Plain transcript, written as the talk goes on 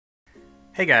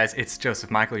Hey guys, it's Joseph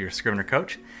Michael, your Scrivener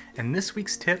coach, and this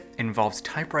week's tip involves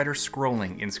typewriter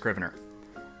scrolling in Scrivener.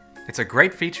 It's a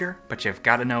great feature, but you've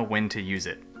got to know when to use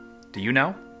it. Do you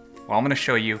know? Well, I'm going to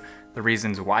show you the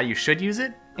reasons why you should use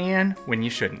it and when you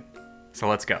shouldn't. So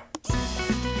let's go.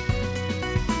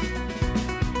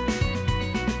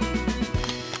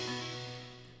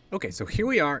 Okay, so here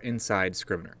we are inside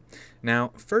Scrivener.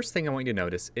 Now, first thing I want you to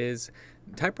notice is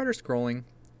typewriter scrolling,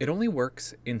 it only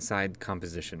works inside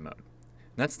composition mode.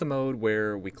 That's the mode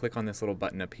where we click on this little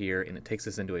button up here and it takes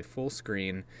us into a full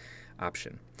screen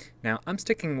option. Now, I'm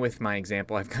sticking with my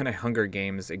example. I've got a Hunger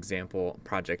Games example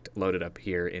project loaded up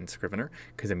here in Scrivener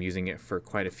because I'm using it for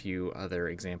quite a few other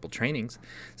example trainings.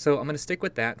 So I'm going to stick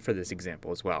with that for this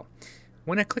example as well.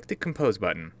 When I click the Compose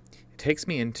button, it takes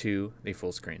me into the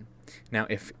full screen. Now,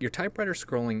 if your typewriter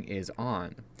scrolling is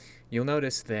on, you'll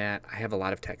notice that I have a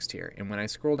lot of text here. And when I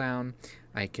scroll down,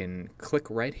 I can click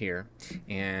right here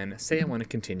and say I want to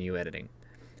continue editing.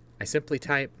 I simply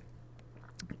type,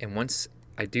 and once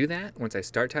I do that, once I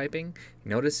start typing,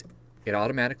 notice it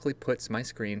automatically puts my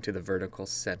screen to the vertical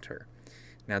center.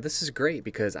 Now this is great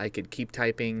because I could keep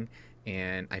typing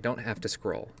and I don't have to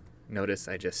scroll. Notice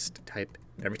I just type,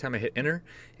 every time I hit enter,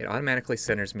 it automatically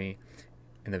centers me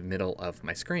in the middle of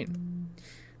my screen.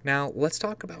 Now let's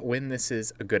talk about when this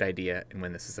is a good idea and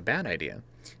when this is a bad idea.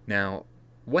 Now,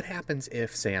 what happens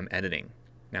if, say, I'm editing?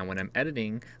 Now, when I'm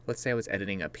editing, let's say I was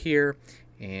editing up here,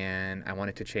 and I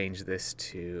wanted to change this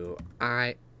to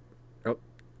Oh,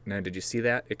 now did you see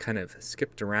that? It kind of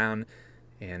skipped around,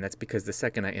 and that's because the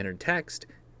second I entered text,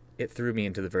 it threw me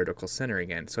into the vertical center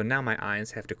again. So now my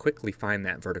eyes have to quickly find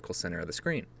that vertical center of the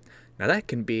screen. Now that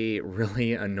can be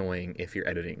really annoying if you're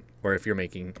editing or if you're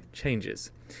making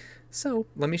changes. So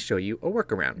let me show you a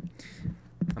workaround.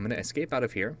 I'm going to escape out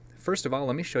of here. First of all,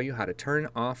 let me show you how to turn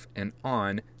off and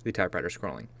on the typewriter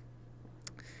scrolling.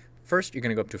 First, you're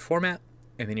going to go up to Format,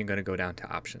 and then you're going to go down to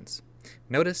Options.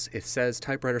 Notice it says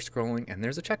typewriter scrolling, and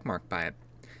there's a check mark by it.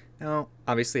 Now,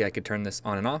 obviously, I could turn this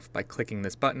on and off by clicking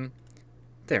this button.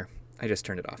 There, I just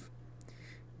turned it off.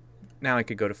 Now I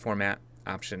could go to Format,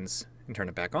 Options, and turn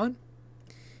it back on.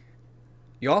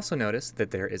 You'll also notice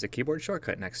that there is a keyboard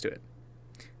shortcut next to it.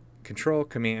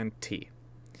 Control-Command-T.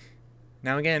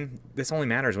 Now again, this only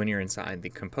matters when you're inside the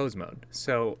Compose mode.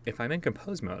 So if I'm in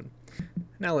Compose mode,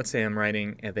 now let's say I'm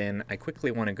writing and then I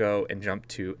quickly want to go and jump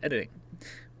to editing.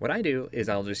 What I do is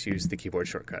I'll just use the keyboard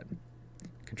shortcut.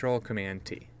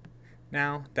 Control-Command-T.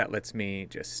 Now that lets me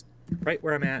just right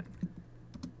where I'm at,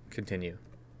 continue,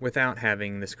 without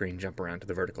having the screen jump around to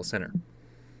the vertical center.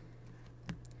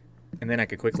 And then I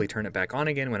could quickly turn it back on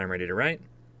again when I'm ready to write.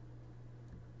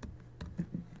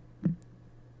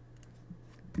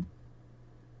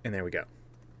 And there we go.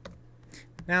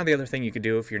 Now the other thing you could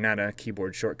do if you're not a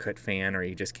keyboard shortcut fan or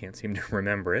you just can't seem to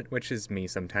remember it, which is me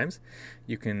sometimes,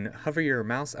 you can hover your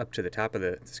mouse up to the top of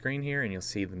the screen here and you'll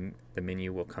see the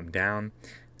menu will come down.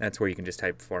 That's where you can just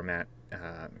type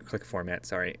click Format,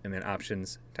 sorry, and then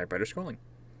Options, Typewriter Scrolling.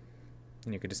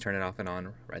 And you can just turn it off and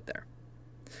on right there.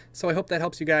 So I hope that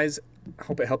helps you guys. I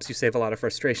hope it helps you save a lot of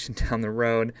frustration down the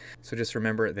road. So just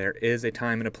remember there is a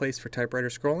time and a place for typewriter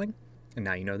scrolling, and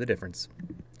now you know the difference.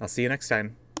 I'll see you next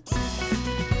time.